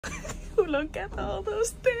Look at all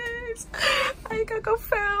those things. I gotta go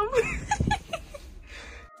film.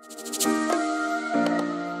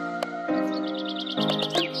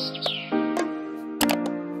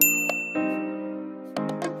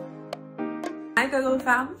 I gotta go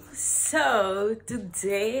film. So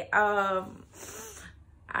today, I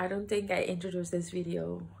don't think I introduced this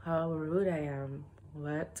video. How rude I am.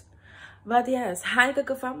 What? But yes, hi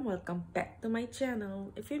Coco fam, welcome back to my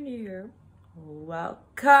channel. If you're new here,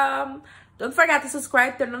 welcome. Don't forget to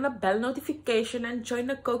subscribe, turn on the bell notification, and join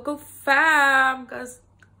the Coco fam. Cause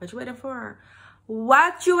what you waiting for?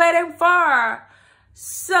 What you waiting for?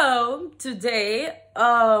 So today,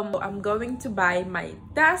 I'm going to buy my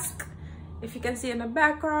desk. If you can see in the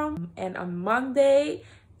background, and on Monday,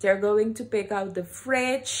 they're going to pick out the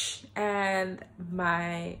fridge and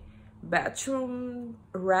my bathroom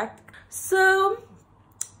rack. So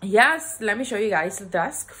yes, let me show you guys the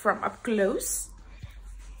desk from up close.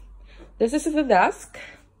 This is the desk.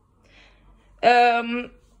 I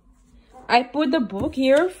put the book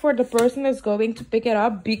here for the person that's going to pick it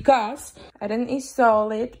up because I didn't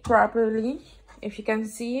install it properly. If you can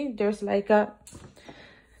see, there's like a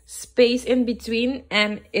space in between,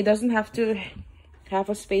 and it doesn't have to have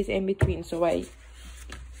a space in between, so I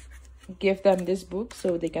give them this book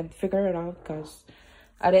so they can figure it out because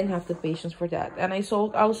I didn't have the patience for that. And I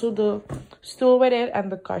sold also the stool with it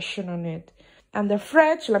and the cushion on it. And the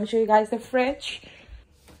fridge, let me show you guys the fridge.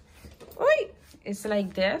 Oi, it's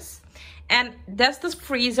like this, and that's the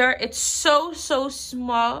freezer. It's so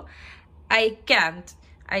small. I can't.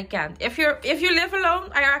 If you live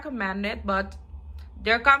alone, I recommend it, but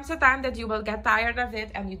there comes a time that you will get tired of it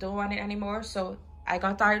and you don't want it anymore. So I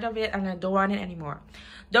got tired of it and I don't want it anymore.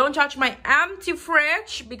 Don't judge my empty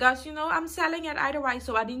fridge because, you know, I'm selling it either way.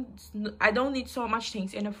 So I don't need so much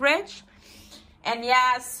things in the fridge. And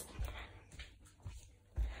yes,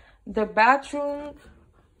 the bathroom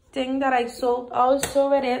thing that I sold also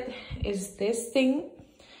with it is this thing.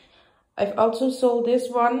 I've also sold this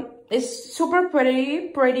one. It's super pretty,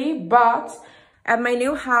 but at my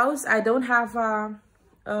new house, I don't have a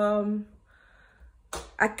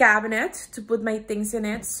cabinet to put my things in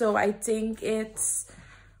it, so I think it's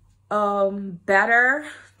better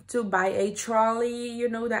to buy a trolley, you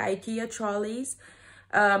know, the IKEA trolleys,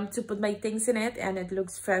 to put my things in it, and it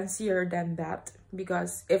looks fancier than that,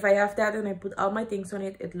 because if I have that and I put all my things on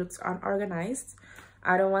it, it looks unorganized.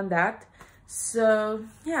 I don't want that. So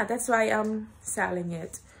yeah, that's why I'm selling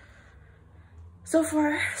it. So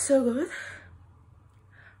far so good.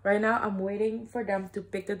 Right now, I'm waiting for them to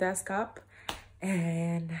pick the desk up,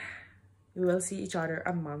 and we will see each other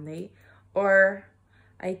on Monday. Or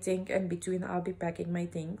I think in between, I'll be packing my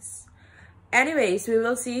things. Anyways, we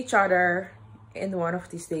will see each other in one of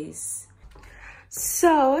these days.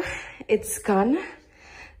 So, it's gone.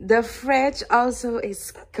 The fridge also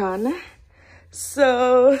is gone.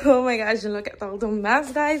 So, oh my gosh, look at all the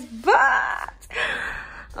mess, guys. But,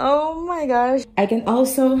 oh my gosh. I can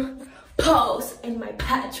also pose in my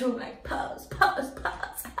bedroom, like pose.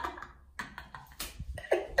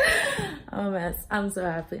 Oh mess, I'm so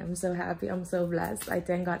happy, I'm so blessed. I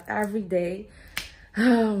thank God every day,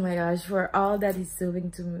 oh my gosh, for all that he's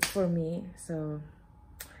doing for me. So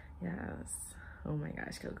yes, oh my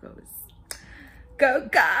gosh, go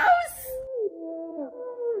Cocos.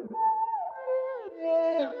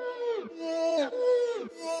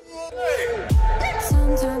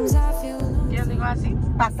 Sometimes I feel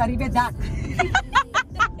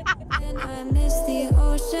and I miss the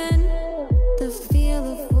ocean, the feel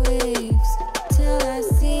of waves, till I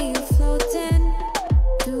see you floating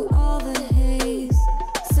through all the haze.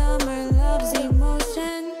 Summer loves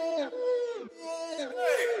emotion.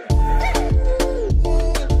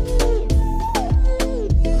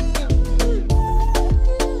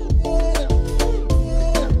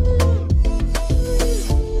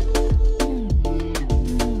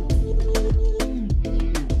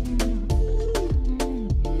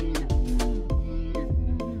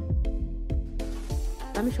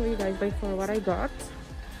 Let me show you guys by far what I got.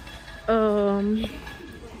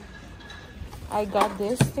 I got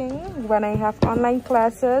this thing when I have online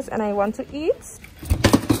classes and I want to eat.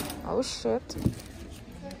 Oh shit.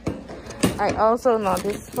 I also know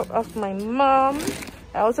this of my mom.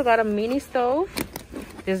 I also got a mini stove,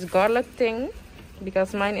 this garlic thing,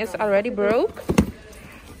 because mine is already broke.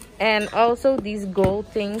 And also these gold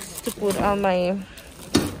things to put on my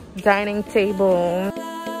dining table.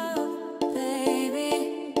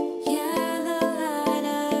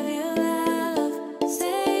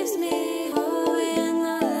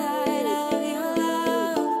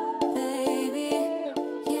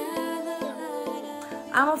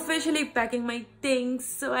 actually packing my things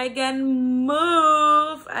so I can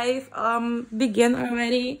move. I've begun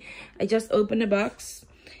already. I just opened the box.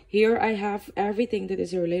 Here I have everything that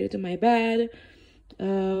is related to my bed.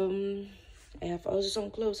 I have also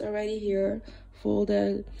some clothes already here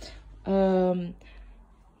folded.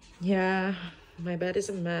 Yeah, my bed is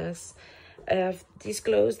a mess. I have these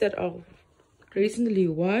clothes that are recently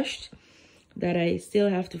washed that I still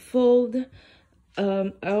have to fold.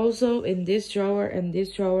 Also in this drawer and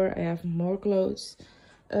this drawer I have more clothes.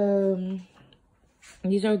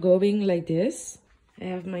 These are going like this. I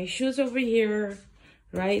have my shoes over here.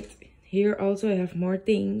 Right here also I have more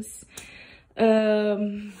things.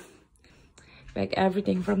 Like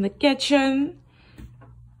everything from the kitchen.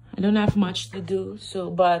 I don't have much to do,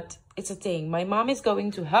 so but it's a thing. My mom is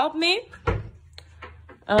going to help me.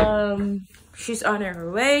 She's on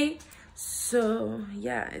her way. So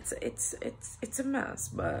yeah, it's a mess,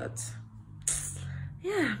 but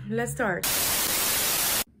yeah, let's start.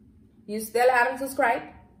 You still haven't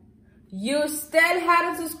subscribed? You still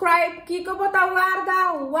haven't subscribed? Kiko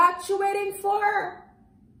Botawarda, what you waiting for?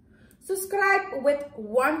 Subscribe with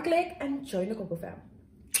one click and join the Coco fam.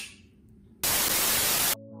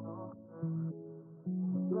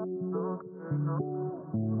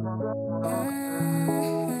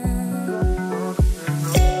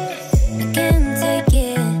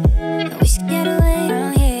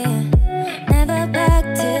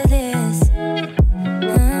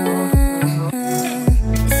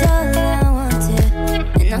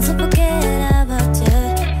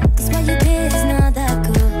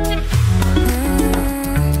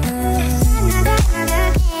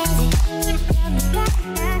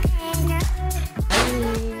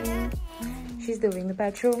 Doing the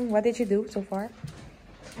bathroom. What did you do so far?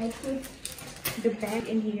 I put the bag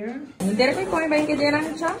in here. ¿Entera que põe bem que dê na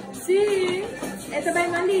chá? Sim, essa vai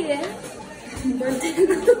ali, é?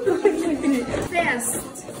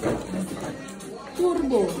 Fast.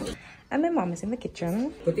 Turbo. And my mom is in the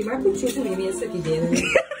kitchen.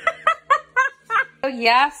 So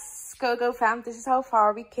yes, Coco fam, this is how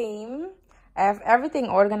far we came. I have everything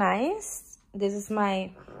organized. This is my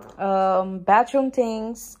bathroom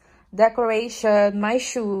things. Decoration, my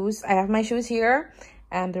shoes. I have my shoes here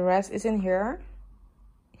and the rest is in here.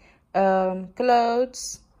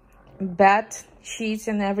 Clothes, bed sheets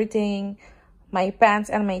and everything, my pants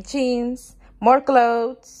and my jeans, more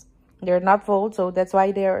clothes. They're not folded, so that's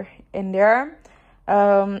why they're in there.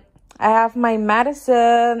 I have my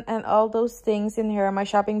medicine and all those things in here, my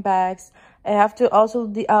shopping bags. I have to also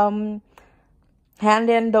hand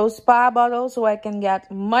in those spa bottles so I can get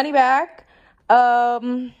money back.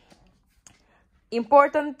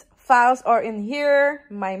 Important files are in here.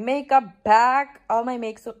 My makeup bag, all my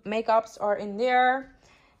makeups are in there.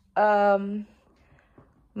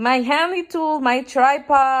 My handy tool, my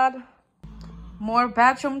tripod, more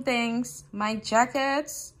bathroom things, my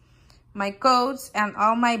jackets, my coats, and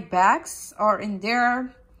all my bags are in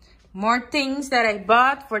there. More things that I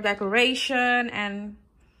bought for decoration and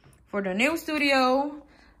for the new studio.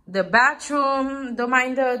 The bathroom, don't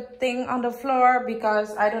mind the thing on the floor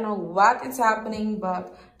because I don't know what is happening,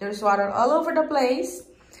 but there's water all over the place.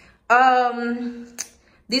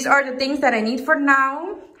 These are the things that I need for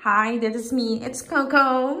now. Hi, this is me. It's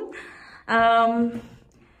Coco.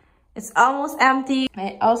 It's almost empty.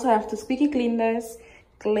 I also have to squeaky clean this.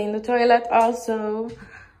 Clean the toilet also.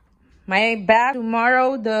 My bag.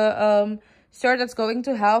 Tomorrow, the sir that's going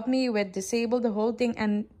to help me with disable the whole thing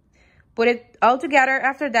and put it all together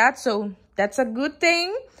after that, so that's a good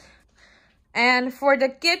thing. And for the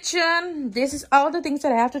kitchen, this is all the things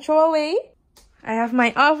that I have to throw away. I have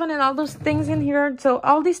my oven and all those things in here, so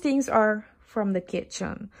all these things are from the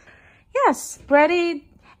kitchen. Yes, pretty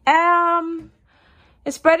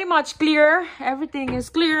it's pretty much clear. Everything is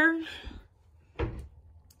clear,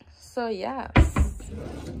 so yes.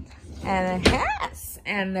 And yes,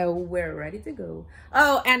 and we're ready to go.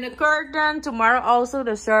 Oh, and the curtain tomorrow also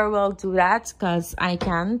the sir will do that because I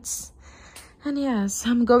can't. And yes,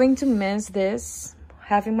 I'm going to miss this,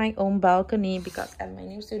 having my own balcony, because at my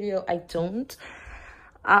new studio I don't.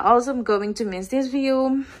 I also am going to miss this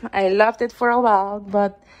view. I loved it for a while,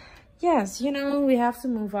 but yes, you know, we have to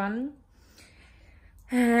move on.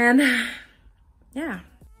 And yeah,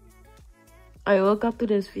 I woke up to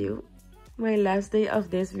this view. My last day of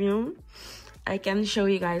this view. I can show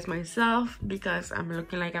you guys myself because I'm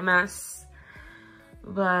looking like a mess,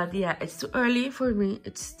 but yeah, it's too early for me.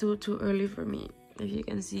 It's too early for me. If you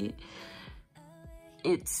can see,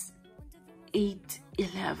 it's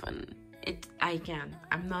 8:11.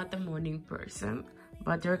 I'm not a morning person,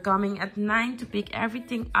 but they're coming at 9 to pick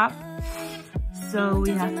everything up, so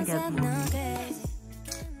we have to get moving.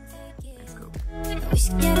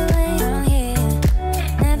 should get away from here,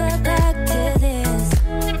 never back to this.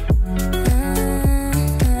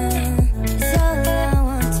 It's all I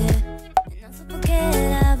wanted, and also forget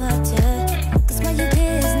about you, 'cause what you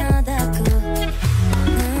did is not that cool.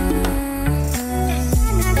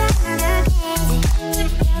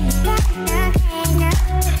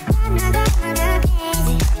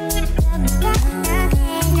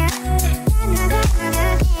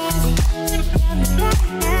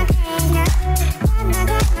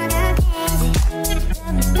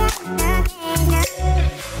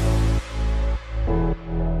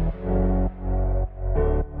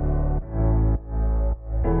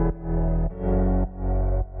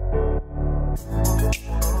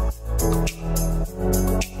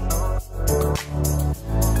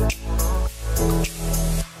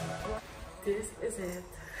 This is it.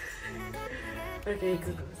 Okay,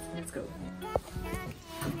 Cocos, let's go.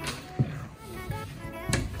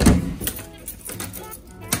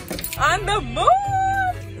 On the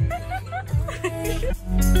moon!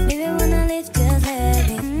 Maybe when I lift just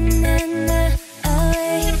heavy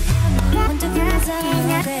away, want to feel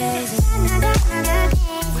something crazy.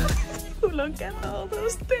 Look at all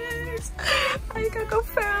those things. I gotta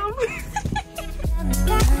film.